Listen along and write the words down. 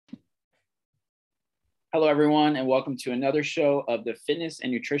Hello, everyone, and welcome to another show of the Fitness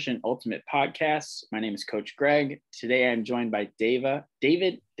and Nutrition Ultimate Podcast. My name is Coach Greg. Today, I'm joined by David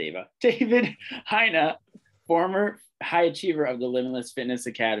Heine, former high achiever of the Limitless Fitness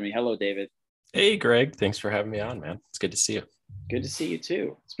Academy. Hello, David. Hey, Greg. Thanks for having me on, man. It's good to see you. Good to see you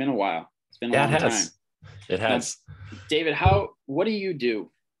too. It's been a while. It's been a long time. It has. Now, David, what do you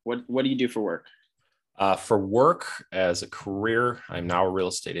do? What do you do for work? For work as a career, I'm now a real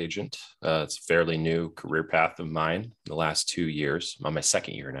estate agent. It's a fairly new career path of mine the last 2 years. I'm on my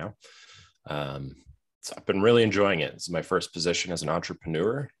second year now. So I've been really enjoying it. It's my first position as an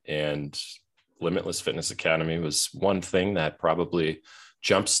entrepreneur, and Limitless Fitness Academy was one thing that probably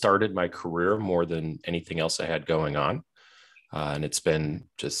jump-started my career more than anything else I had going on. And it's been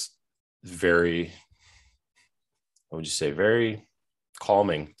just very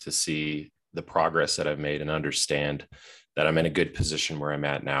calming to see the progress that I've made and understand that I'm in a good position where I'm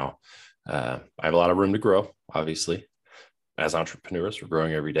at now. I have a lot of room to grow, obviously. As entrepreneurs, we're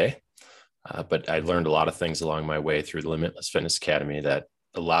growing every day. But I learned a lot of things along my way through the Limitless Fitness Academy that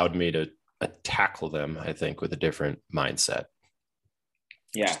allowed me to tackle them, I think, with a different mindset.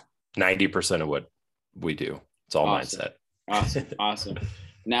 Yeah. 90% of what we do, it's all mindset. Awesome.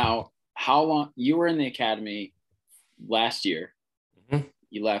 Now, how long you were in the academy last year? Mm-hmm.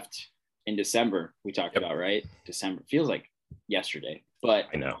 You left in December, we talked about, right? December feels like yesterday, but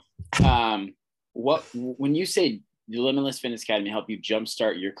I know. When you say the Limitless Fitness Academy helped you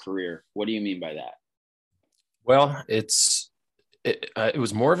jumpstart your career, what do you mean by that? Well, it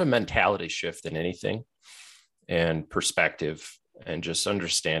was more of a mentality shift than anything, and perspective, and just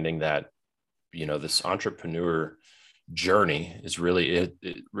understanding that, this entrepreneur journey is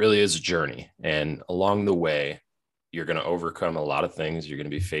it really is a journey. And along the way, you're going to overcome a lot of things. You're going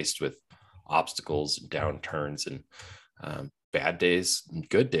to be faced with obstacles and downturns and bad days and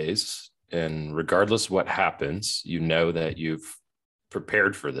good days. And regardless of what happens, that you've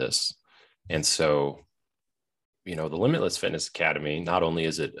prepared for this. And so, the Limitless Fitness Academy, not only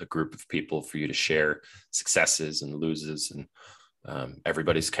is it a group of people for you to share successes and loses, and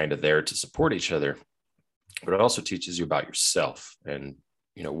everybody's kind of there to support each other, but it also teaches you about yourself and,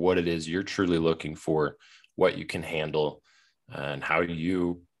 what it is you're truly looking for, what you can handle, and how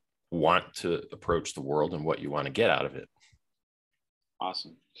you want to approach the world and what you want to get out of it.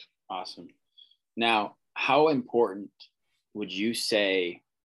 Awesome. Now, how important would you say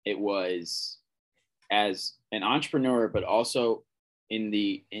it was as an entrepreneur, but also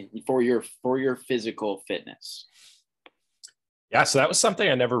for your physical fitness? Yeah, so that was something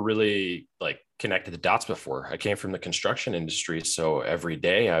I never really connected the dots before. I came from the construction industry, so every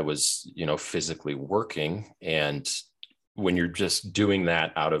day I was, physically working. And when you're just doing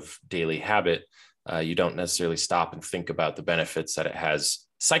that out of daily habit, you don't necessarily stop and think about the benefits that it has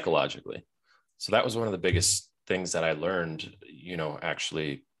psychologically. So that was one of the biggest things that I learned,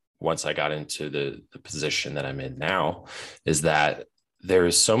 actually, once I got into the position that I'm in now, is that there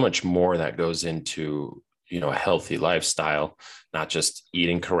is so much more that goes into, a healthy lifestyle, not just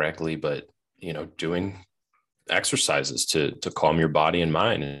eating correctly, but, doing exercises to calm your body and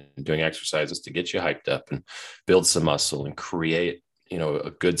mind, and doing exercises to get you hyped up and build some muscle and create,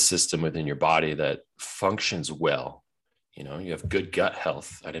 a good system within your body that functions well. You have good gut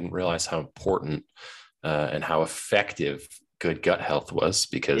health. I didn't realize how important and how effective good gut health was,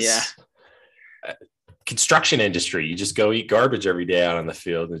 because construction industry, you just go eat garbage every day out on the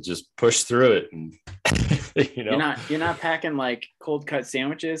field and just push through it. And you're not packing cold cut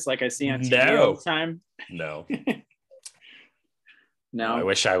sandwiches like I see on TV all the time. No. No. I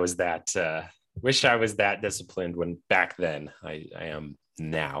wish I was that disciplined when back then. I am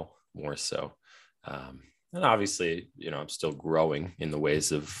now more so. And obviously, I'm still growing in the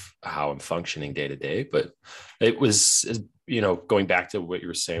ways of how I'm functioning day to day, but it was, going back to what you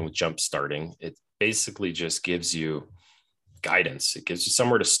were saying with jump starting, it basically just gives you guidance. It gives you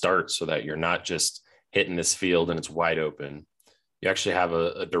somewhere to start so that you're not just hitting this field and it's wide open. You actually have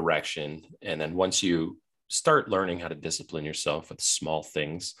a direction. And then once you start learning how to discipline yourself with small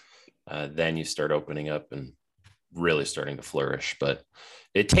things, then you start opening up and really starting to flourish. But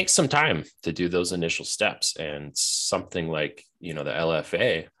it takes some time to do those initial steps. And something like, the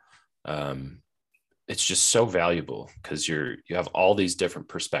LFA, it's just so valuable because you have all these different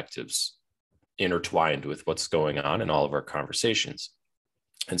perspectives intertwined with what's going on in all of our conversations.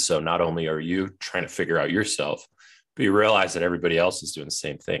 And so not only are you trying to figure out yourself, but you realize that everybody else is doing the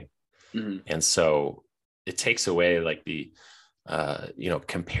same thing. Mm-hmm. And so it takes away the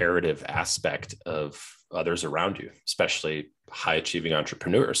comparative aspect of others around you, especially high achieving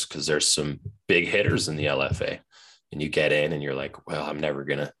entrepreneurs, because there's some big hitters in the LFA. and you get in and you're like, well, I'm never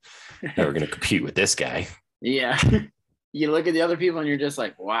gonna compete with this guy. Yeah. You look at the other people and you're just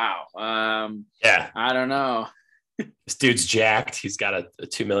like, wow. Yeah. I don't know. This dude's jacked. He's got a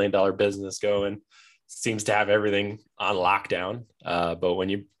 $2 million business going, seems to have everything on lockdown. But when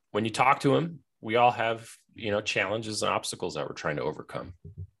you talk to him, we all have, challenges and obstacles that we're trying to overcome.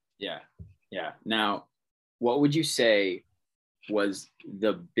 Yeah. Yeah. Now, what would you say was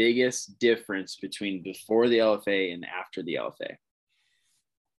the biggest difference between before the LFA and after the LFA?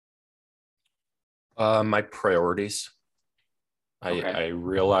 My priorities. Okay. I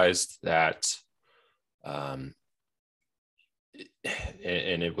realized that, and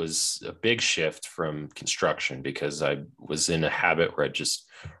it was a big shift from construction because I was in a habit where I just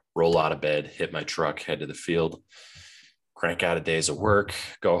roll out of bed, hit my truck, head to the field, crank out a days of work,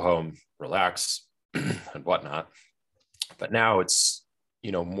 go home, relax, and whatnot. But now it's,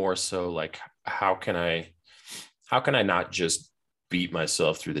 more so like, how can I not just beat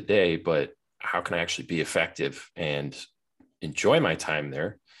myself through the day, but how can I actually be effective and enjoy my time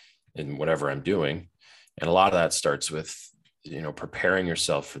there in whatever I'm doing? And a lot of that starts with, preparing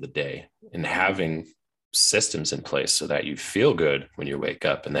yourself for the day and having systems in place so that you feel good when you wake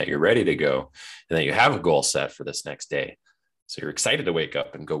up and that you're ready to go and that you have a goal set for this next day. So you're excited to wake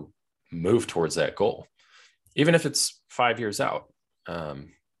up and go move towards that goal, even if it's 5 years out. But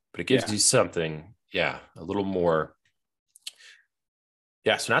it gives you something, a little more.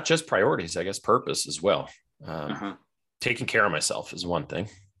 Yeah. So not just priorities, I guess purpose as well. Taking care of myself is one thing.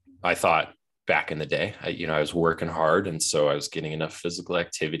 I thought back in the day, I was working hard. And so I was getting enough physical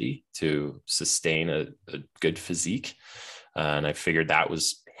activity to sustain a good physique. And I figured that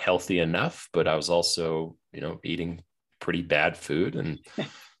was healthy enough, but I was also, eating pretty bad food and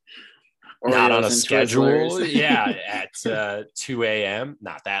not on a schedule. At 2 a.m.,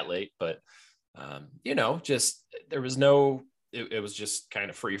 not that late, but, just there was no, it was just kind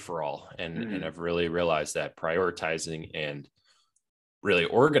of free for all. And I've really realized that prioritizing and really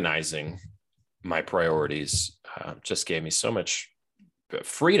organizing my priorities just gave me so much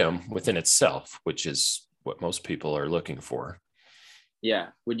freedom within itself, which is what most people are looking for. Yeah.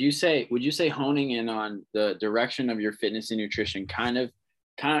 Would you say honing in on the direction of your fitness and nutrition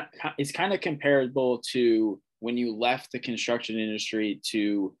is kind of comparable to when you left the construction industry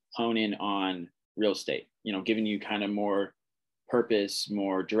to hone in on real estate, giving you kind of more purpose,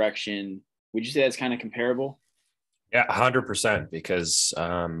 more direction? Would you say that's kind of comparable? Yeah, 100%, because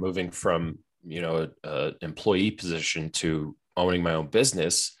moving from, an employee position to owning my own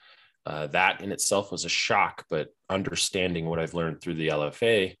business, that in itself was a shock, but understanding what I've learned through the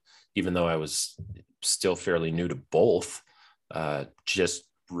LFA, even though I was still fairly new to both, just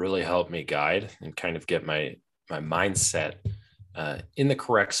really helped me guide and kind of get my mindset in the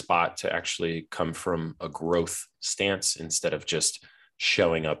correct spot to actually come from a growth stance instead of just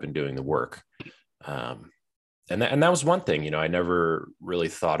showing up and doing the work. And that was one thing, I never really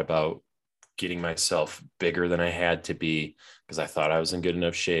thought about getting myself bigger than I had to be because I thought I was in good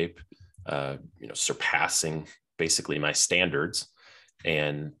enough shape, surpassing basically my standards.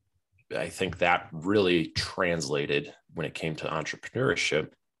 And I think that really translated when it came to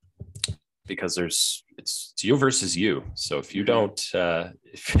entrepreneurship, because it's you versus you. So if you don't,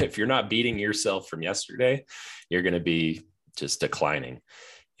 if you're not beating yourself from yesterday, you're going to be just declining.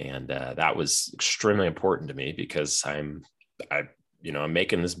 And that was extremely important to me because I'm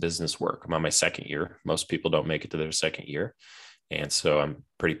making this business work. I'm on my second year. Most people don't make it to their second year. And so I'm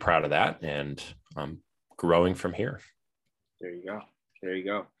pretty proud of that. And I'm growing from here. There you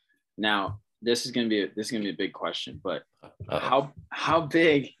go. Now, this is going to be a big question, but how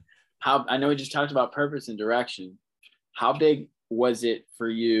big, I know we just talked about purpose and direction. How big was it for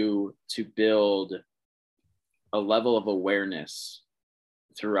you to build a level of awareness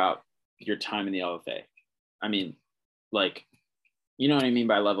throughout your time in the LFA? I mean, like, you know what I mean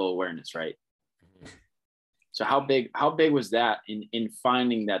by level of awareness, right? So how big was that in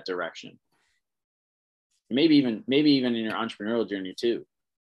finding that direction? Maybe even in your entrepreneurial journey too.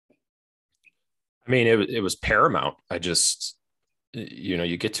 I mean, it was paramount. I just,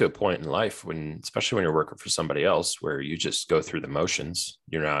 you get to a point in life especially when you're working for somebody else, where you just go through the motions.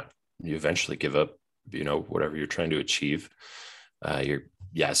 You eventually give up, whatever you're trying to achieve. You're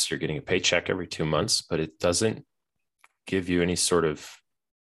getting a paycheck every 2 months, but it doesn't give you any sort of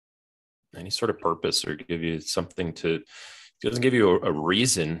purpose or give you it doesn't give you a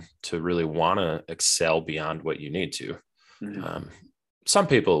reason to really want to excel beyond what you need to. Mm-hmm. Some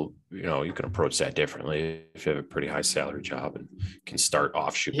people, you can approach that differently if you have a pretty high salary job and can start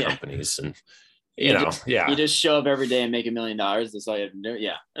offshoot companies and, you just show up every day and make $1 million. That's all you have to do.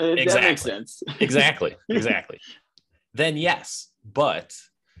 Yeah. Exactly. That makes sense. Exactly. then yes. But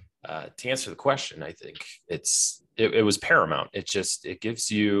to answer the question, I think it was paramount. It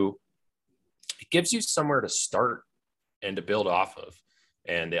gives you somewhere to start and to build off of.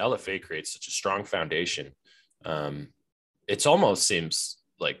 And the LFA creates such a strong foundation. It's almost seems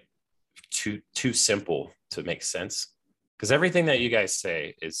like too simple to make sense, because everything that you guys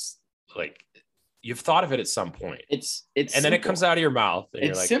say is like, you've thought of it at some point. It's and simple. Then it comes out of your mouth and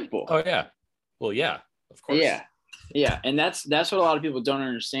you're like, simple. Oh yeah. Well, yeah, of course. Yeah. And that's what a lot of people don't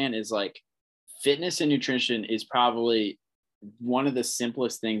understand is like fitness and nutrition is probably one of the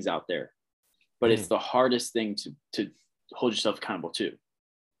simplest things out there, but it's the hardest thing to hold yourself accountable to.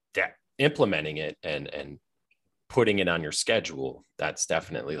 Yeah. Implementing it and putting it on your schedule, that's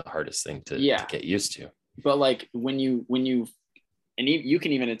definitely the hardest thing to get used to. But like when you and you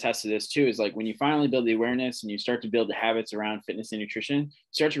can even attest to this too, is like when you finally build the awareness and you start to build the habits around fitness and nutrition, you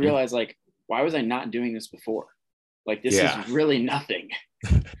start to realize like, why was I not doing this before? Like this is really nothing.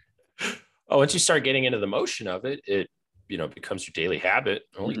 Once you start getting into the motion of it, it becomes your daily habit.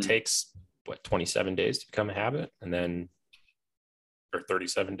 It only takes 27 days to become a habit, and then or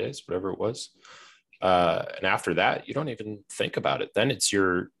 37 days, whatever it was. And after that, you don't even think about it. Then it's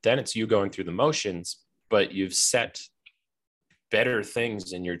you going through the motions, but you've set better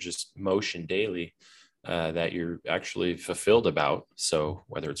things in your just motion daily that you're actually fulfilled about. So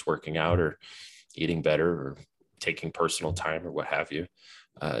whether it's working out or eating better or taking personal time or what have you,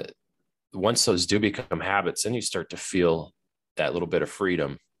 once those do become habits, then you start to feel that little bit of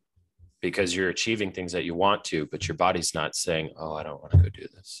freedom, because you're achieving things that you want to, but your body's not saying, oh, I don't want to go do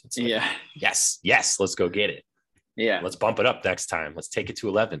this. It's like, yes, let's go get it. Yeah. Let's bump it up next time. Let's take it to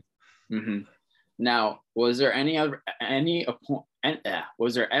 11. Mm-hmm. Now, was there ever any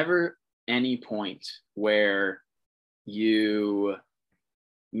point where you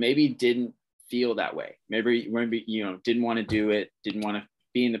maybe didn't feel that way? Maybe didn't want to do it, didn't want to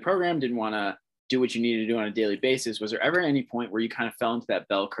be in the program, didn't want to do what you needed to do on a daily basis. Was there ever any point where you kind of fell into that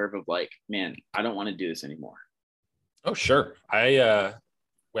bell curve of like, man, I don't want to do this anymore? Oh, sure. When I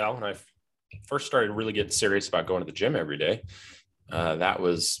first started really getting serious about going to the gym every day, that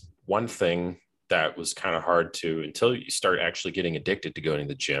was one thing that was kind of hard until you start actually getting addicted to going to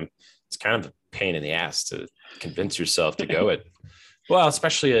the gym. It's kind of a pain in the ass to convince yourself to go it. Well,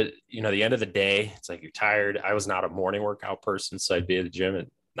 especially at, the end of the day, it's like you're tired. I was not a morning workout person, so I'd be at the gym at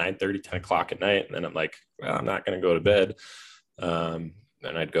 9:30, 10 o'clock at night. And then I'm like, well, I'm not going to go to bed. And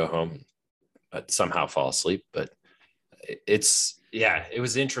I'd go home, but somehow fall asleep. But it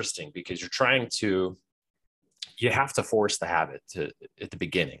was interesting because you have to force the habit at the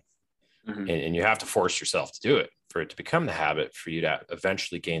beginning. Mm-hmm. And you have to force yourself to do it for it to become the habit, for you to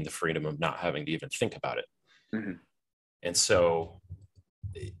eventually gain the freedom of not having to even think about it. Mm-hmm. And so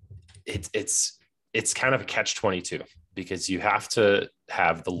it's kind of a catch-22, because you have to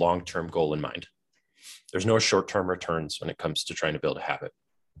have the long-term goal in mind. There's no short-term returns when it comes to trying to build a habit.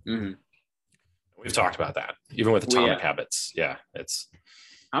 Mm-hmm. We've talked about that, even with Atomic Habits. Yeah.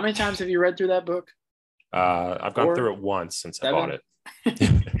 How many times have you read through that book? I've gone through it once since I bought it.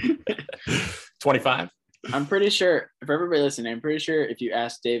 25. I'm pretty sure, for everybody listening, I'm pretty sure if you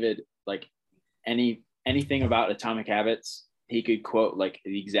ask David, like anything about Atomic Habits, he could quote like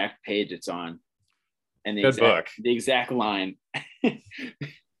the exact page it's on. And the exact line.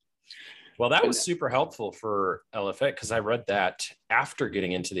 Well, that was super helpful for LFA, because I read that after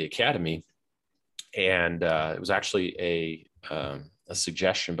getting into the academy, and it was actually a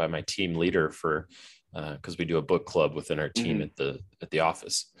suggestion by my team leader for because we do a book club within our team at the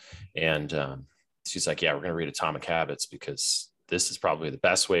office, and she's like, "Yeah, we're going to read Atomic Habits, because this is probably the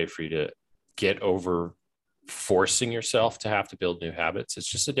best way for you to get over forcing yourself to have to build new habits. It's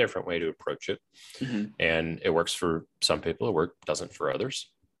just a different way to approach it." Mm-hmm. And it works for some people, doesn't for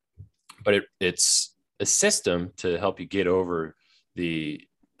others, but it's a system to help you get over the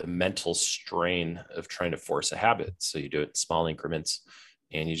mental strain of trying to force a habit. So you do it in small increments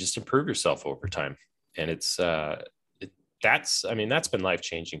and you just improve yourself over time. And that's been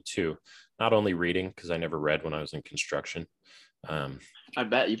life-changing too. Not only reading, because I never read when I was in construction. I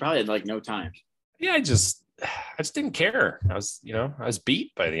bet you probably had like no time. Yeah, I just didn't care. I was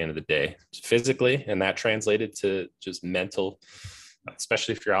beat by the end of the day, physically, and that translated to just mental,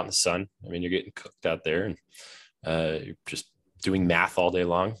 especially if you're out in the sun. I mean, you're getting cooked out there, and you're just doing math all day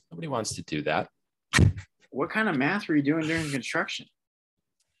long. Nobody wants to do that. What kind of math were you doing during construction?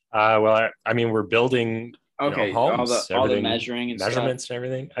 We're building homes, all the measuring and measurements stuff. And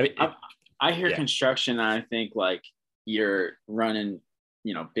everything. I hear construction, and I think like you're running,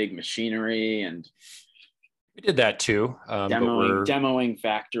 big machinery, and we did that too. Demoing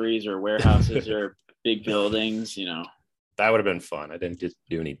factories or warehouses or big buildings, that would have been fun. I didn't get to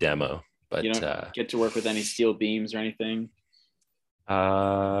do any demo, but you don't get to work with any steel beams or anything.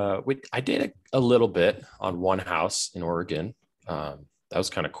 I did a little bit on one house in Oregon. That was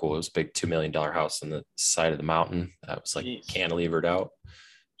kind of cool. It was a big $2 million house on the side of the mountain. That was like cantilevered out.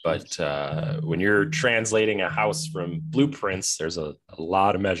 But when you're translating a house from blueprints, there's a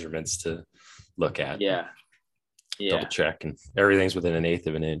lot of measurements to look at. Yeah. Double check, and everything's within 1/8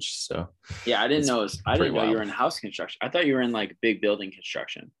 of an inch. So yeah, I didn't know you were in house construction. I thought you were in like big building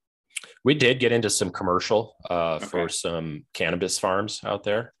construction. We did get into some commercial for some cannabis farms out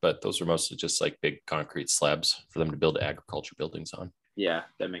there, but those were mostly just like big concrete slabs for them to build agriculture buildings on. Yeah,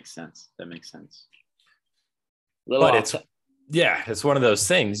 that makes sense. But it's one of those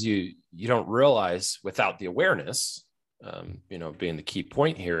things you don't realize without the awareness. Being the key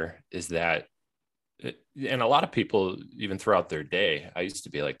point here is that, and a lot of people, even throughout their day, I used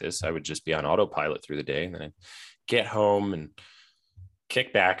to be like this. I would just be on autopilot through the day, and then I'd get home and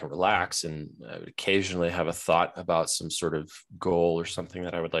kick back and relax, and I would occasionally have a thought about some sort of goal or something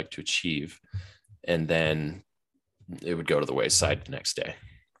that I would like to achieve, and then it would go to the wayside the next day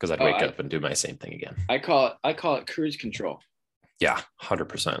because I'd wake up and do my same thing again. I call it cruise control. Yeah,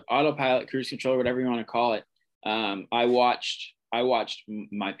 100%. Autopilot, cruise control, whatever you want to call it. I watched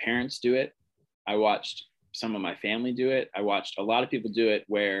my parents do it. I watched some of my family do it. I watched a lot of people do it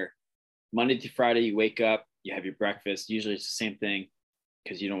where Monday through Friday, you wake up, you have your breakfast. Usually it's the same thing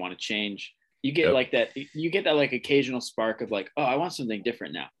because you don't want to change. You get like that. You get that like occasional spark of like, oh, I want something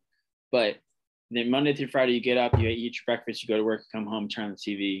different now. But then Monday through Friday, you get up, you eat your breakfast, you go to work, come home, turn on the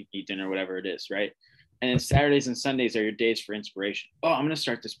TV, eat dinner, whatever it is, right? And then Saturdays and Sundays are your days for inspiration. Oh, I'm going to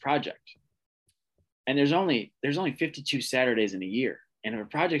start this project. And there's only 52 Saturdays in a year. And if a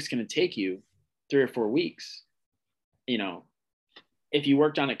project's going to take you 3 or 4 weeks, if you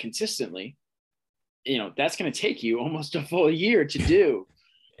worked on it consistently, that's going to take you almost a full year to do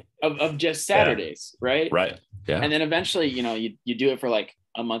of just Saturdays, right? Right. Yeah. And then eventually, you do it for like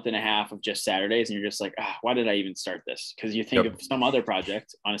a month and a half of just Saturdays, and you're just like, why did I even start this? Because you think of some other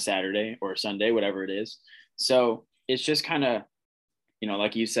project on a Saturday or a Sunday, whatever it is. So it's just kind of,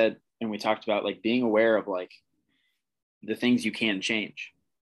 like you said, and we talked about like being aware of like the things you can change.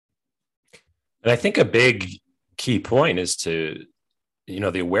 And I think a big key point is to,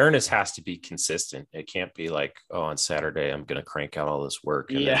 the awareness has to be consistent. It can't be like, oh, on Saturday, I'm going to crank out all this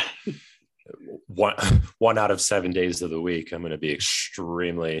work. And then one out of 7 days of the week, I'm going to be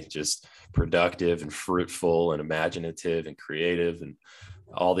extremely just productive and fruitful and imaginative and creative and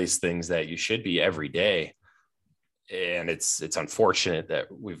all these things that you should be every day. And it's unfortunate that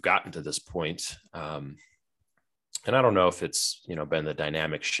we've gotten to this point. And I don't know if it's, been the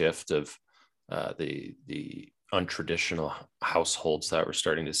dynamic shift of the untraditional households that we're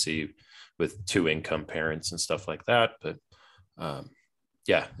starting to see with 2-income parents and stuff like that. But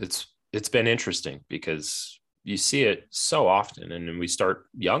it's been interesting because you see it so often, and we start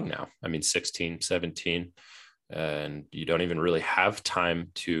young now. I mean, 16, 17, and you don't even really have time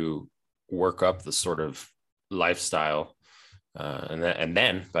to work up the sort of lifestyle. And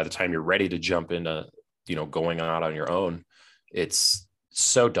then by the time you're ready to jump into, going out on your own, it's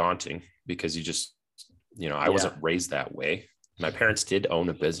so daunting because you just, I wasn't raised that way. My parents did own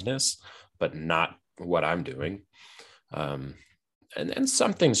a business, but not what I'm doing. And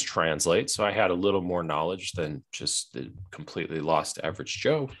some things translate. So I had a little more knowledge than just the completely lost average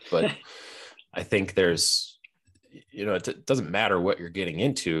Joe. But I think there's, it doesn't matter what you're getting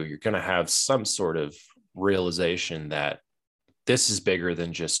into. You're going to have some sort of realization that this is bigger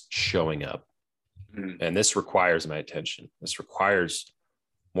than just showing up. Mm-hmm. And this requires my attention. This requires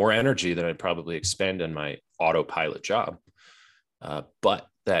more energy than I'd probably expend in my autopilot job. But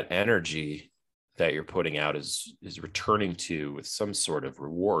that energy that you're putting out is returning to with some sort of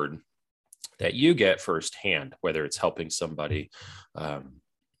reward that you get firsthand, whether it's helping somebody,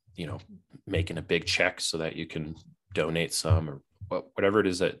 making a big check so that you can donate some, or whatever it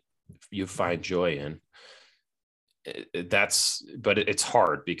is that you find joy in. But it's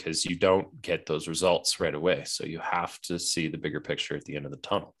hard because you don't get those results right away. So you have to see the bigger picture at the end of the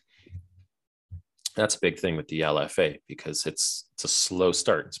tunnel. That's a big thing with the LFA because it's a slow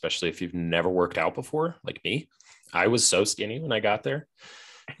start, especially if you've never worked out before, like me. I was so skinny when I got there,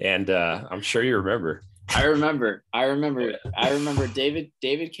 and I'm sure you remember. I remember.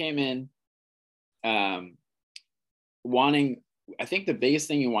 David came in, wanting. I think the biggest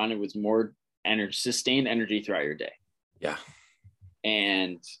thing he wanted was more energy, sustained energy throughout your day. Yeah.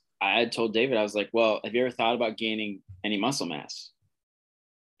 And I had told David, I was like, well, have you ever thought about gaining any muscle mass?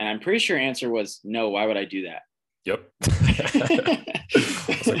 And I'm pretty sure answer was no. Why would I do that? Yep.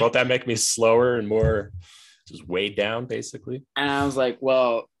 I was like, won't that make me slower and more Just weighed down, basically. And I was like,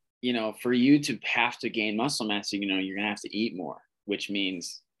 well, for you to have to gain muscle mass, you're going to have to eat more, which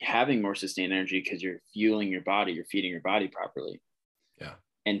means having more sustained energy because you're fueling your body, you're feeding your body properly. Yeah.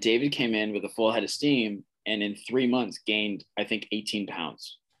 And David came in with a full head of steam and in 3 months gained, I think, 18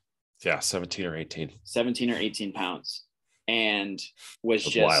 pounds. Yeah, 17 or 18. 17 or 18 pounds. And was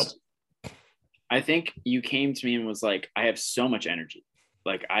just wild. I think you came to me and was like, I have so much energy.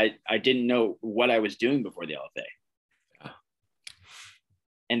 Like I didn't know what I was doing before the LFA. Yeah.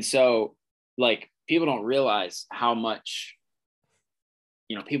 And so like people don't realize how much,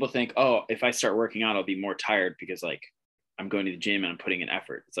 people think, oh, if I start working out, I'll be more tired because like I'm going to the gym and I'm putting in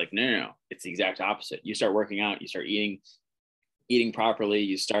effort. It's like, no. It's the exact opposite. You start working out, you start eating properly,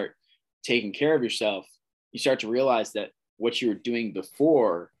 you start taking care of yourself. You start to realize that what you were doing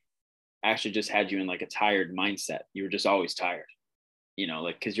before actually just had you in like a tired mindset. You were just always tired,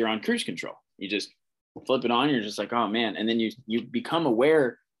 like, cause you're on cruise control. You just flip it on. You're just like, oh man. And then you become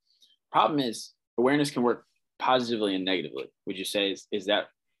aware. Problem is awareness can work positively and negatively. Would you say, is that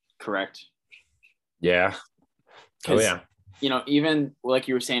correct? Yeah. Oh yeah. Even like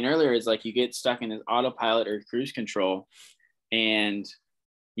you were saying earlier, is like you get stuck in this autopilot or cruise control and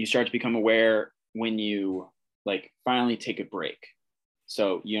you start to become aware when you like finally take a break.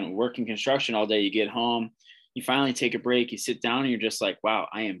 So, work in construction all day, you get home, you finally take a break, you sit down and you're just like, wow,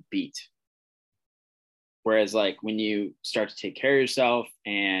 I am beat. Whereas like when you start to take care of yourself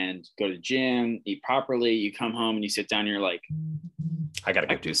and go to the gym, eat properly, you come home and you sit down and you're like, I got to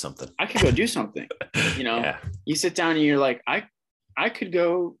go do something. I could go do something. Yeah. You sit down and you're like, I could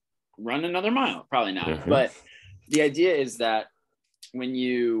go run another mile. Probably not. Mm-hmm. But the idea is that when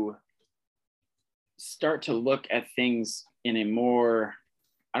you start to look at things in a more,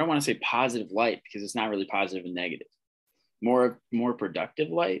 I don't want to say positive light because it's not really positive and negative, more productive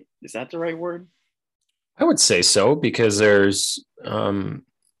light. Is that the right word? I would say so, because there's, one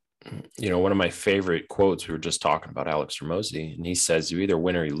of my favorite quotes, we were just talking about Alex Hormozi, and he says, you either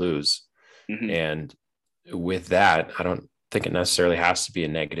win or you lose. Mm-hmm. And with that, I don't think it necessarily has to be a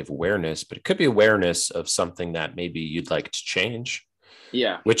negative awareness, but it could be awareness of something that maybe you'd like to change.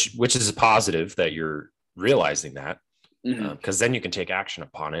 Yeah. Which is a positive that you're realizing that, because then you can take action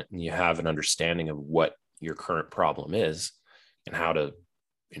upon it and you have an understanding of what your current problem is and how to,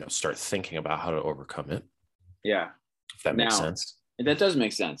 start thinking about how to overcome it. Yeah. If that makes sense. That does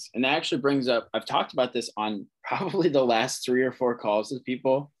make sense. And that actually brings up, I've talked about this on probably the last 3 or 4 calls with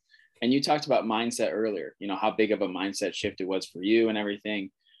people. And you talked about mindset earlier, how big of a mindset shift it was for you and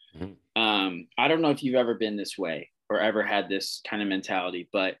everything. Mm-hmm. I don't know if you've ever been this way or ever had this kind of mentality,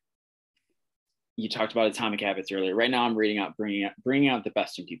 but you talked about Atomic Habits earlier. Right now I'm reading out, bringing out the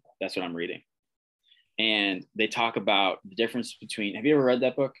best in people. That's what I'm reading. And they talk about the difference between, have you ever read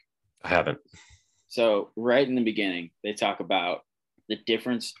that book? I haven't. So right in the beginning, they talk about the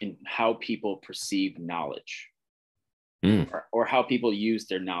difference in how people perceive knowledge or how people use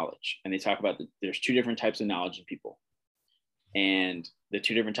their knowledge. And they talk about there's 2 different types of knowledge in people. And the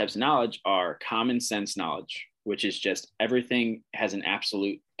 2 different types of knowledge are common sense knowledge, which is just everything has an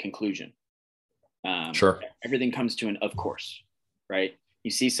absolute conclusion. Sure. Everything comes to an of course, right? You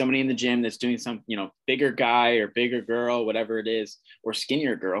see somebody in the gym that's doing some, bigger guy or bigger girl, whatever it is, or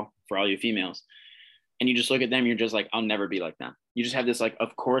skinnier girl for all you females. And you just look at them, you're just like, I'll never be like them. You just have this like,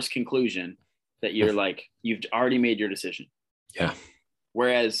 of course, conclusion that you're like, you've already made your decision. Yeah.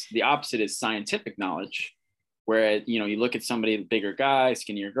 Whereas the opposite is scientific knowledge, where, you look at somebody, bigger guy,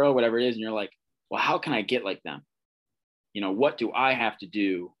 skinnier girl, whatever it is, and you're like, well, how can I get like them? What do I have to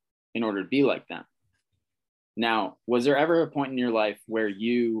do in order to be like them? Now, was there ever a point in your life where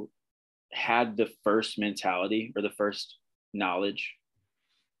you had the first mentality or the first knowledge?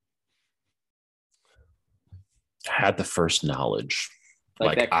 I had the first knowledge.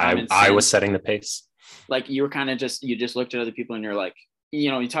 Like I was setting the pace. Like you were kind of you just looked at other people and you're like,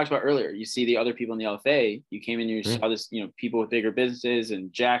 you talked about earlier, you see the other people in the LFA, you came in, you saw this, people with bigger businesses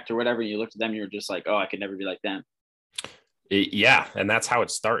and jacked or whatever, and you looked at them and you were just like, oh, I could never be like them. Yeah. And that's how it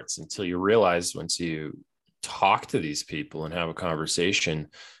starts, until you realize, once you talk to these people and have a conversation,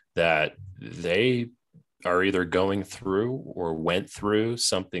 that they are either going through or went through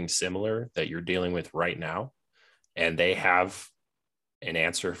something similar that you're dealing with right now, and they have an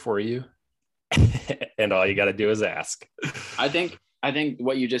answer for you. And all you got to do is ask. I think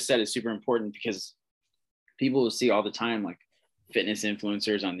what you just said is super important, because people will see all the time, like fitness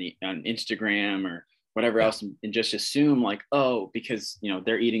influencers on Instagram or whatever else, and just assume like, oh, because,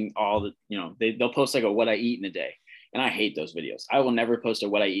 they're eating all the, they'll post like a what I eat in a day. And I hate those videos. I will never post a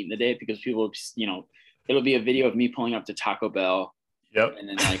what I eat in a day, because people, it'll be a video of me pulling up to Taco Bell Yep. And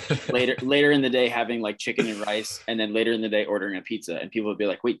then like later in the day having like chicken and rice, and then later in the day ordering a pizza, and people would be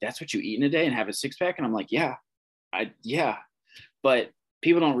like, wait, that's what you eat in a day and have a 6-pack? And I'm like, yeah. But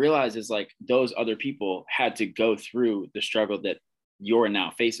people don't realize is like those other people had to go through the struggle that you're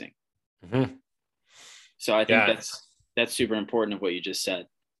now facing. Mm-hmm. So I think that's super important of what you just said.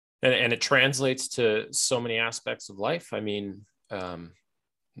 And it translates to so many aspects of life. I mean,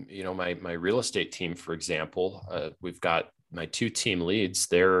 my real estate team, for example, we've got my 2 team leads.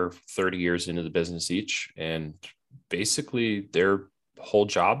 They're 30 years into the business each. And basically their whole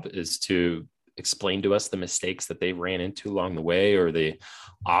job is to explain to us the mistakes that they ran into along the way, or the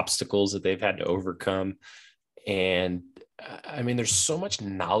obstacles that they've had to overcome. And I mean, there's so much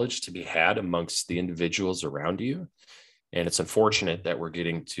knowledge to be had amongst the individuals around you. And it's unfortunate that we're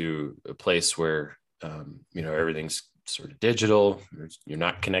getting to a place where, everything's sort of digital. You're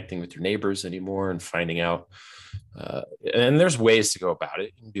not connecting with your neighbors anymore and finding out. And there's ways to go about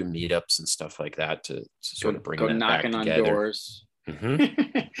it. You can do meetups and stuff like that to sort of bring that back together. Knocking on doors.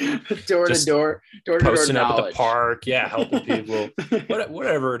 Mm-hmm. door to door posting up knowledge. At the park, helping people,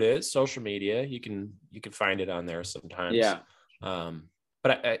 whatever it is. Social media, you can find it on there sometimes. Yeah.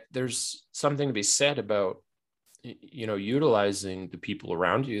 But there's something to be said about utilizing the people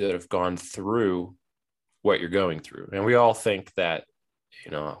around you that have gone through what you're going through. And we all think that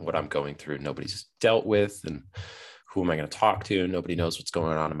what I'm going through, nobody's dealt with, and who am I going to talk to? Nobody knows what's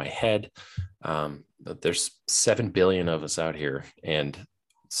going on in my head. But there's 7 billion of us out here, and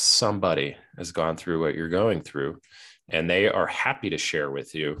somebody has gone through what you're going through, and they are happy to share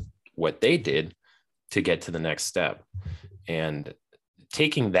with you what they did to get to the next step. And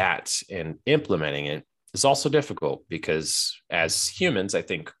taking that and implementing it is also difficult, because as humans, I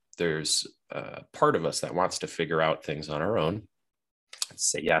think there's a part of us that wants to figure out things on our own.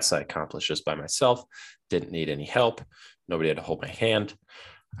 Say, yes, I accomplished this by myself, didn't need any help, nobody had to hold my hand.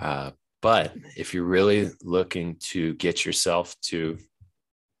 But if you're really looking to get yourself to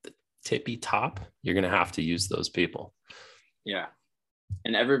the tippy top, you're going to have to use those people. Yeah.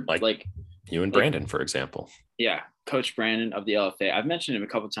 And like you and Brandon, for example. Yeah. Coach Brandon of the LFA. I've mentioned him a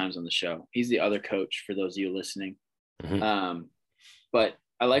couple of times on the show. He's the other coach for those of you listening. Mm-hmm. But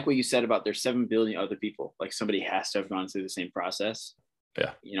I like what you said about there's 7 billion other people. Like somebody has to have gone through the same process.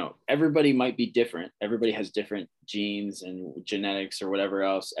 Yeah. Everybody might be different. Everybody has different genes and genetics or whatever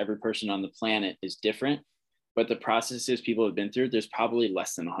else. Every person on the planet is different, but the processes people have been through, there's probably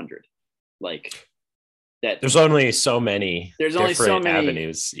less than 100. Like that. There's only so many. There's only so many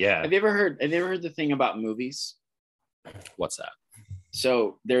avenues. Yeah. Have you ever heard the thing about movies? What's that?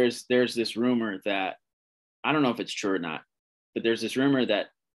 So there's this rumor that, I don't know if it's true or not, but there's this rumor that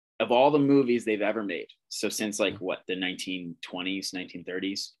of all the movies they've ever made, so since like the 1920s,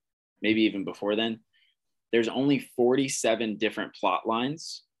 1930s, maybe even before then, there's only 47 different plot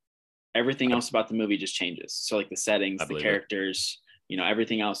lines. Everything else about the movie just changes. So like the settings, the characters,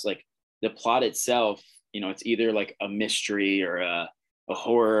 everything else, like the plot itself, it's either like a mystery or a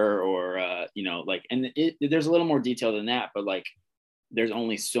horror or there's a little more detail than that, but like there's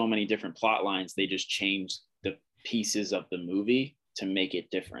only so many different plot lines. They just change the pieces of the movie to make it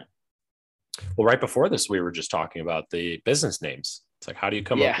different. Well, right before this, we were just talking about the business names. It's like, how do you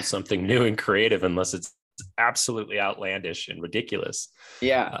come up with something new and creative unless it's absolutely outlandish and ridiculous?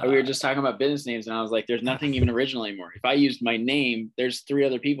 Yeah. We were just talking about business names, and I was like, there's nothing even original anymore. If I used my name, there's 3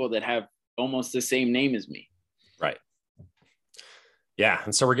 other people that have almost the same name as me. Right. Yeah.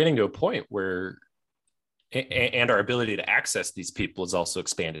 And so we're getting to a point where, and our ability to access these people is also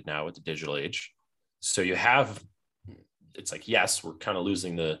expanded now with the digital age. So it's like, yes, we're kind of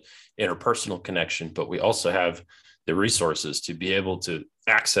losing the interpersonal connection, but we also have the resources to be able to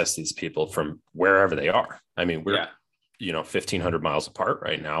access these people from wherever they are. I mean, we're, 1,500 miles apart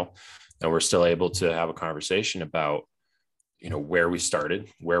right now, and we're still able to have a conversation about, where we started,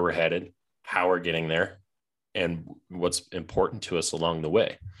 where we're headed, how we're getting there, and what's important to us along the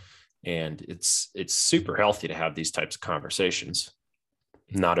way. And it's super healthy to have these types of conversations.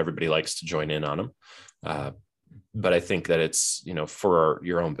 Not everybody likes to join in on them. But I think that it's, for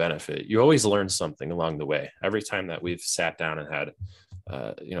your own benefit. You always learn something along the way. Every time that we've sat down and had,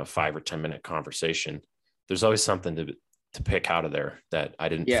 5 or 10 minute conversation, there's always something to pick out of there that I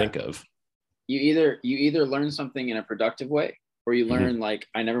didn't think of. You either learn something in a productive way, or you learn like,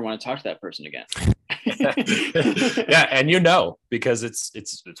 I never want to talk to that person again. Yeah. And because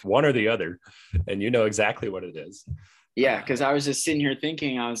it's one or the other, and exactly what it is. Yeah, because I was just sitting here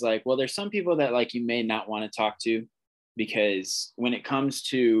thinking, I was like, well, there's some people that like you may not want to talk to, because when it comes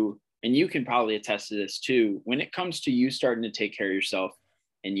to, and you can probably attest to this too, when it comes to you starting to take care of yourself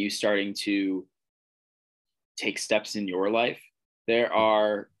and you starting to take steps in your life, there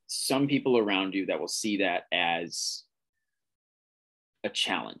are some people around you that will see that as a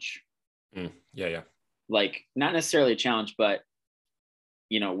challenge. Yeah. Like, not necessarily a challenge, but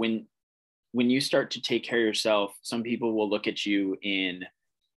when you start to take care of yourself, some people will look at you in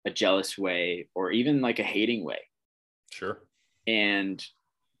a jealous way or even like a hating way. Sure. And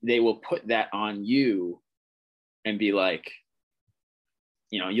they will put that on you and be like,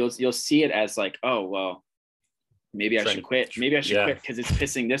 you'll see it as like, oh, well, maybe I should quit. Maybe I should quit because it's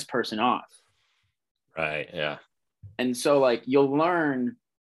pissing this person off. Right. Yeah. And so like you'll learn,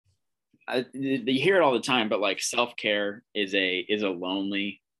 you hear it all the time, but like self-care is a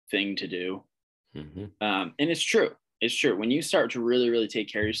lonely thing to do. And it's true. It's true. When you start to really, really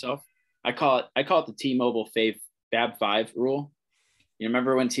take care of yourself, I call it the T-Mobile Fab Five rule. You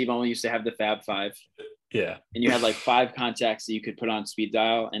remember when T-Mobile used to have the Fab Five? Yeah. And you had like 5 contacts that you could put on speed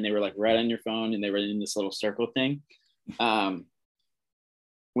dial, and they were like right on your phone, and they were in this little circle thing.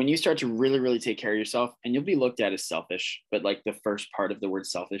 When you start to really, really take care of yourself, and you'll be looked at as selfish, but like the first part of the word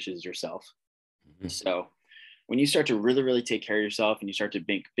selfish is yourself. So when you start to really, really take care of yourself and you start to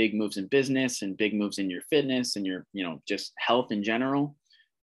make big moves in business and big moves in your fitness and your, just health in general,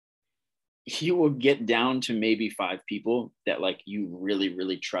 you will get down to maybe 5 people that like you really,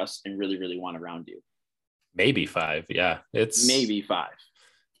 really trust and really, really want around you. Maybe 5. Yeah. It's maybe 5.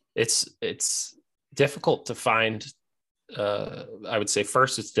 It's difficult to find. I would say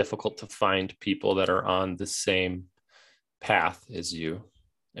first, it's difficult to find people that are on the same path as you,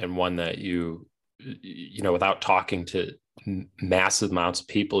 and one that without talking to massive amounts of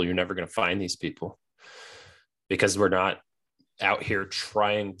people, you're never going to find these people, because we're not out here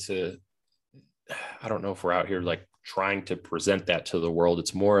trying to, I don't know if we're out here like trying to present that to the world.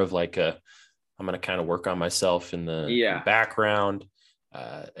 It's more of like I'm going to kind of work on myself in the background.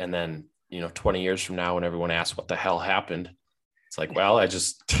 And then, 20 years from now, when everyone asks what the hell happened, it's like, well, I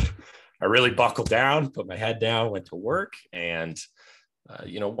really buckled down, put my head down, went to work, and,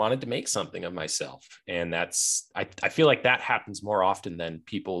 wanted to make something of myself. And I feel like that happens more often than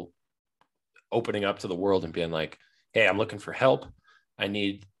people opening up to the world and being like, hey, I'm looking for help. I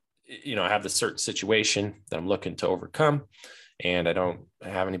need, I have this certain situation that I'm looking to overcome, and I don't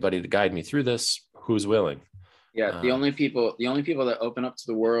have anybody to guide me through this. Who's willing? Yeah, the only people that open up to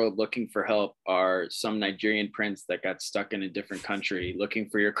the world looking for help are some Nigerian prince that got stuck in a different country looking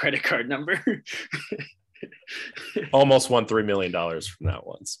for your credit card number. Almost won $3 million from that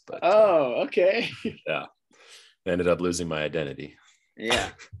once. But okay. Yeah. I ended up losing my identity. Yeah.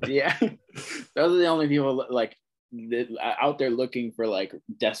 Those are the only people like out there looking for like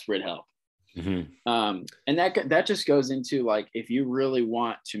desperate help. And that just goes into like, if you really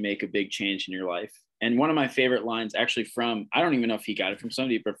want to make a big change in your life. And one of my favorite lines, actually, from, I don't even know if he got it from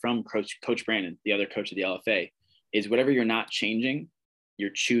somebody, but from Coach Brandon, the other coach of the LFA, is whatever you're not changing, you're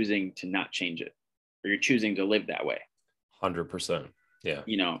choosing to not change it, or you're choosing to live that way. 100%. Yeah.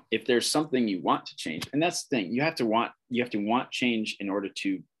 If there's something you want to change, and that's the thing, you have to want change in order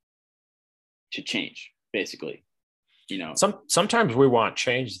to change, basically. Sometimes we want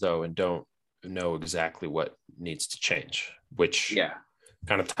change though, and don't know exactly what needs to change, which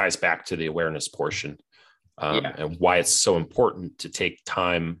kind of ties back to the awareness portion, and why it's so important to take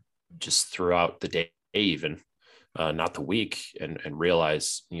time just throughout the day, even not the week, and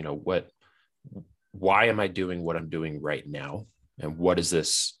realize, why am I doing what I'm doing right now? And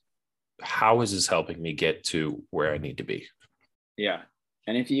how is this helping me get to where I need to be? Yeah.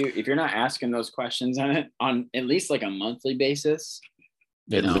 And if you're not asking those questions on at least like a monthly basis,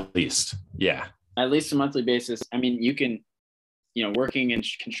 at least a monthly basis, I mean, you can, working in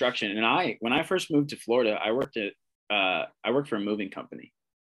construction. And when I first moved to Florida, I worked for a moving company.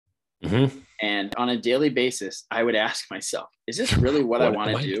 And on a daily basis, I would ask myself, is this really what I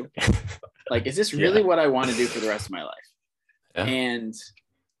want to do? Like, is this really what I want to do for the rest of my life? Yeah. And,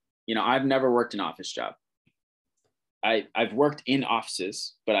 I've never worked an office job. I've worked in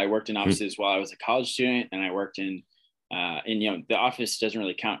offices, but I worked in offices while I was a college student, and I worked in the office doesn't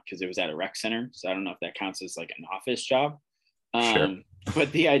really count because it was at a rec center. So I don't know if that counts as like an office job. Sure.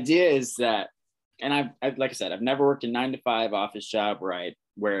 But the idea is that, and I've like I said, I've never worked a 9-to-5 office job where I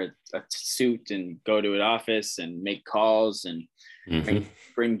wear a suit and go to an office and make calls and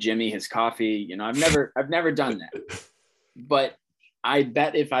bring Jimmy his coffee. I've never done that. But I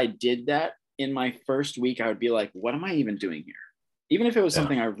bet if I did that in my first week, I would be like, what am I even doing here? Even if it was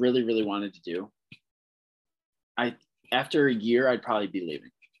something I really, really wanted to do, after a year, I'd probably be leaving.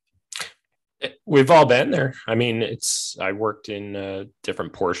 We've all been there. I mean, I worked in a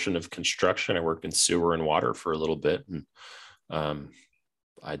different portion of construction. I worked in sewer and water for a little bit. And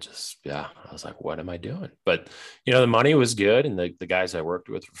I was like, what am I doing? But, the money was good. And the guys I worked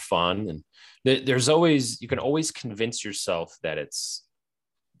with were fun. And you can always convince yourself that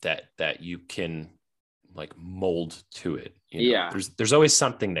that you can like mold to it. Yeah. There's always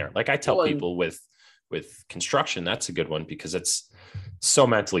something there. Like I tell Well, people with construction, that's a good one because it's so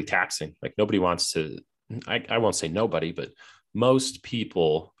mentally taxing. Like nobody wants to, I won't say nobody, but most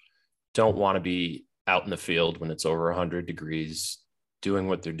people don't want to be out in the field when it's over 100 degrees doing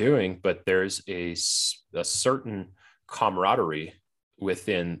what they're doing, but there's a certain camaraderie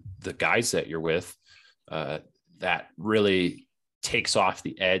within the guys that you're with that really takes off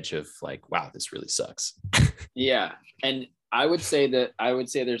the edge of like, wow, this really sucks. Yeah. And I would say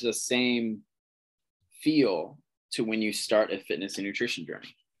there's a same feel to when you start a fitness and nutrition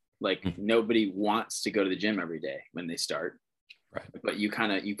journey. Like nobody wants to go to the gym every day when they start, right? But you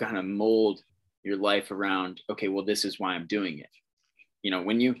kind of mold your life around, okay, well, this is why I'm doing it.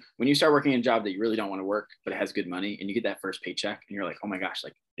 When you start working a job that you really don't want to work, but it has good money, and you get that first paycheck and you're like, oh my gosh,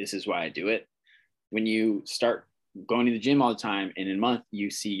 like this is why I do it. When you start going to the gym all the time and in a month you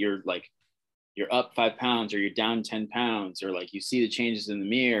see you're up 5 pounds or you're down 10 pounds, or like you see the changes in the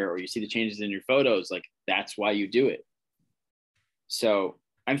mirror or you see the changes in your photos, like that's why you do it. So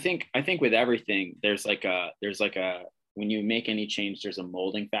I think with everything, there's like a when you make any change, there's a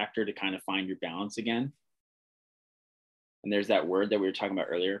molding factor to kind of find your balance again. And there's that word that we were talking about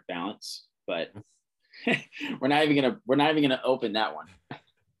earlier, balance, but we're not even gonna open that one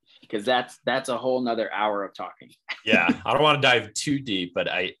because that's a whole nother hour of talking. Yeah, I don't want to dive too deep, but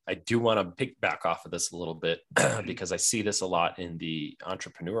I do want to pick back off of this a little bit because I see this a lot in the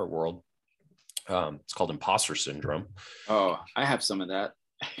entrepreneur world. It's called imposter syndrome. Oh, I have some of that.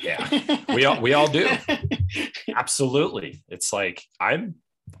 Yeah, we all do. Absolutely. It's like I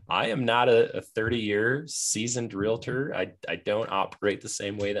am not a 30-year seasoned realtor. I don't operate the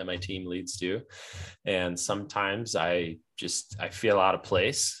same way that my team leads do. And sometimes I feel out of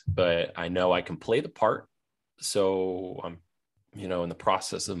place, but I know I can play the part. So I'm, in the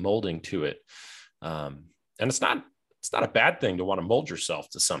process of molding to it. And it's not a bad thing to want to mold yourself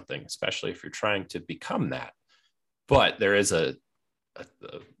to something, especially if you're trying to become that. But there is a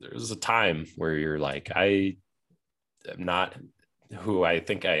time where you're like, I am not who I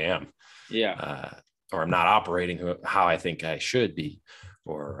think I am. Yeah. Or I'm not operating how I think I should be,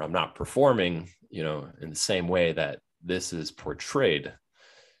 or I'm not performing, in the same way that this is portrayed.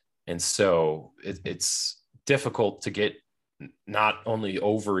 And so it's difficult to get not only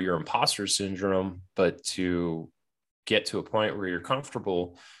over your imposter syndrome, but to get to a point where you're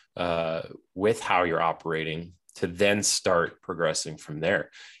comfortable with how you're operating to then start progressing from there.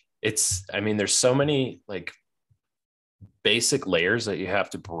 There's so many like basic layers that you have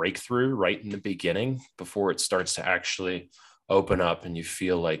to break through right in the beginning before it starts to actually open up and you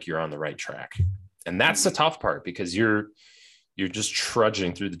feel like you're on the right track. And that's the tough part because you're just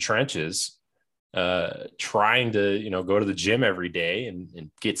trudging through the trenches, trying to, go to the gym every day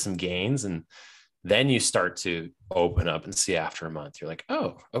and get some gains. And then you start to open up and see after a month, you're like,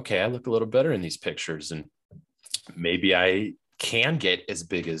 oh, okay, I look a little better in these pictures. And maybe I can get as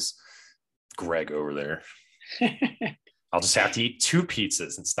big as Greg over there. I'll just have to eat 2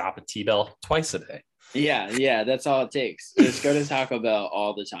 pizzas and stop at T-Bell twice a day. Yeah, that's all it takes. Just go to Taco Bell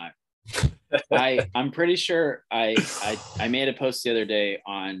all the time. I'm pretty sure I made a post the other day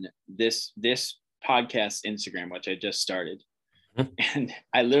on this podcast Instagram, which I just started. And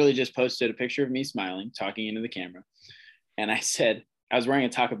I literally just posted a picture of me smiling, talking into the camera. And I said, I was wearing a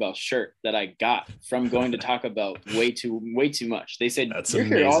Taco Bell shirt that I got from going to Taco Bell way too much. They said, That's you're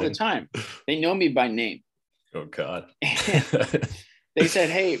amazing. Here all the time. They know me by name. Oh God. They said,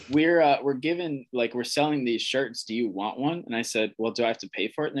 hey, we're giving, like, we're selling these shirts. Do you want one? And I said, well, do I have to pay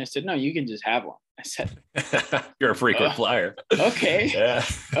for it? And they said, no, you can just have one. I said, you're a frequent flyer. Okay. Yeah.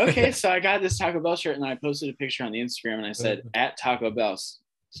 Okay. So I got this Taco Bell shirt and I posted a picture on the Instagram and I said, at Taco Bell,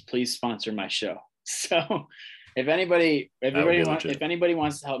 please sponsor my show. So if anybody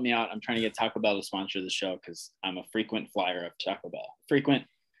wants to help me out, I'm trying to get Taco Bell to sponsor the show because I'm a frequent flyer of Taco Bell, frequent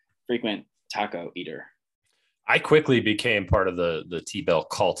taco eater. I quickly became part of the T-Bell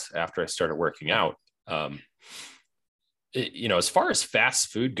cult after I started working out. As far as fast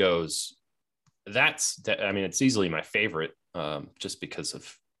food goes, it's easily my favorite, just because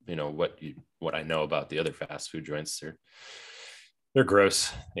of, what I know about the other fast food joints. They're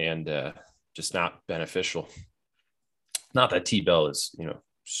gross and just not beneficial. Not that T-Bell is,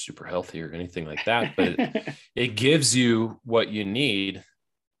 super healthy or anything like that, but it gives you what you need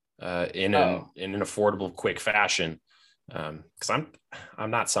in an affordable, quick fashion. Because I'm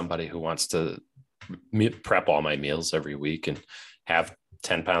not somebody who wants to prep all my meals every week and have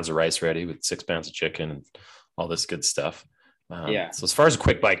 10 pounds of rice ready with 6 pounds of chicken and all this good stuff. Yeah. So as far as a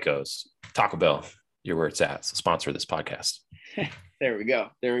quick bite goes, Taco Bell, you're where it's at. So sponsor this podcast. There we go.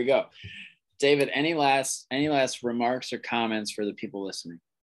 David, any last remarks or comments for the people listening?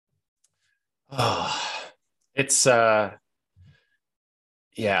 Oh, it's as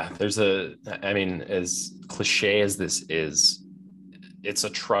cliche as this is, it's a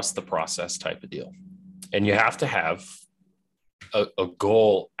trust the process type of deal. And you have to have a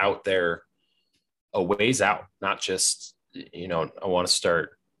goal out there, a ways out, not just, I want to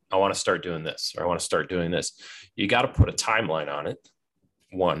start doing this, or I want to start doing this. You got to put a timeline on it,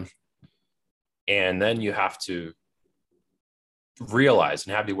 one. And then you have to realize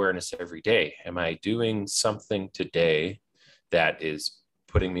and have the awareness every day. Am I doing something today that is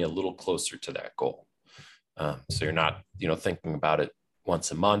putting me a little closer to that goal? So you're not, thinking about it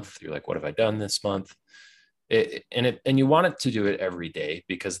once a month. You're like, what have I done this month? And you want it to do it every day,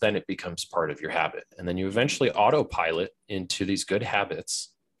 because then it becomes part of your habit. And then you eventually autopilot into these good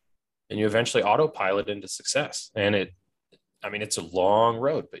habits, and you eventually autopilot into success. And it's a long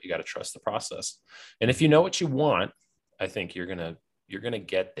road, but you got to trust the process. And if you know what you want, I think you're going to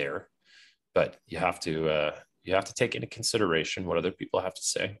get there, but you have to take into consideration what other people have to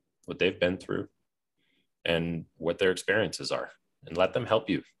say, what they've been through, and what their experiences are, and let them help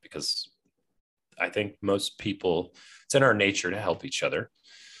you, because I think most people, it's in our nature to help each other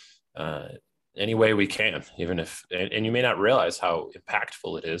any way we can, even if, and you may not realize how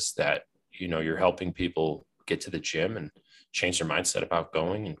impactful it is that, you're helping people get to the gym and change their mindset about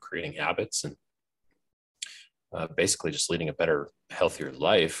going and creating habits, and basically just leading a better, healthier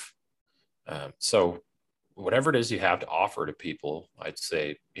life. So whatever it is you have to offer to people, I'd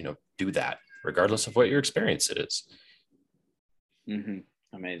say, do that regardless of what your experience it is. Mm-hmm.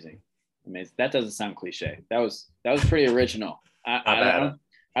 Amazing. That doesn't sound cliche. That was pretty original.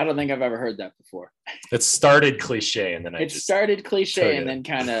 I don't think I've ever heard that before. It started cliche, and then then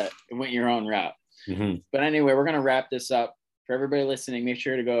kind of went your own route. Mm-hmm. But anyway, we're going to wrap this up. For everybody listening, make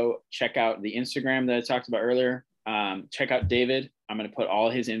sure to go check out the Instagram that I talked about earlier. Check out David. I'm going to put all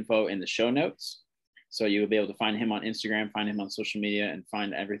his info in the show notes, so you'll be able to find him on Instagram, find him on social media, and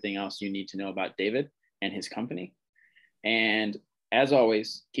find everything else you need to know about David and his company. And as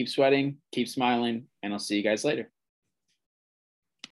always, keep sweating, keep smiling, and I'll see you guys later.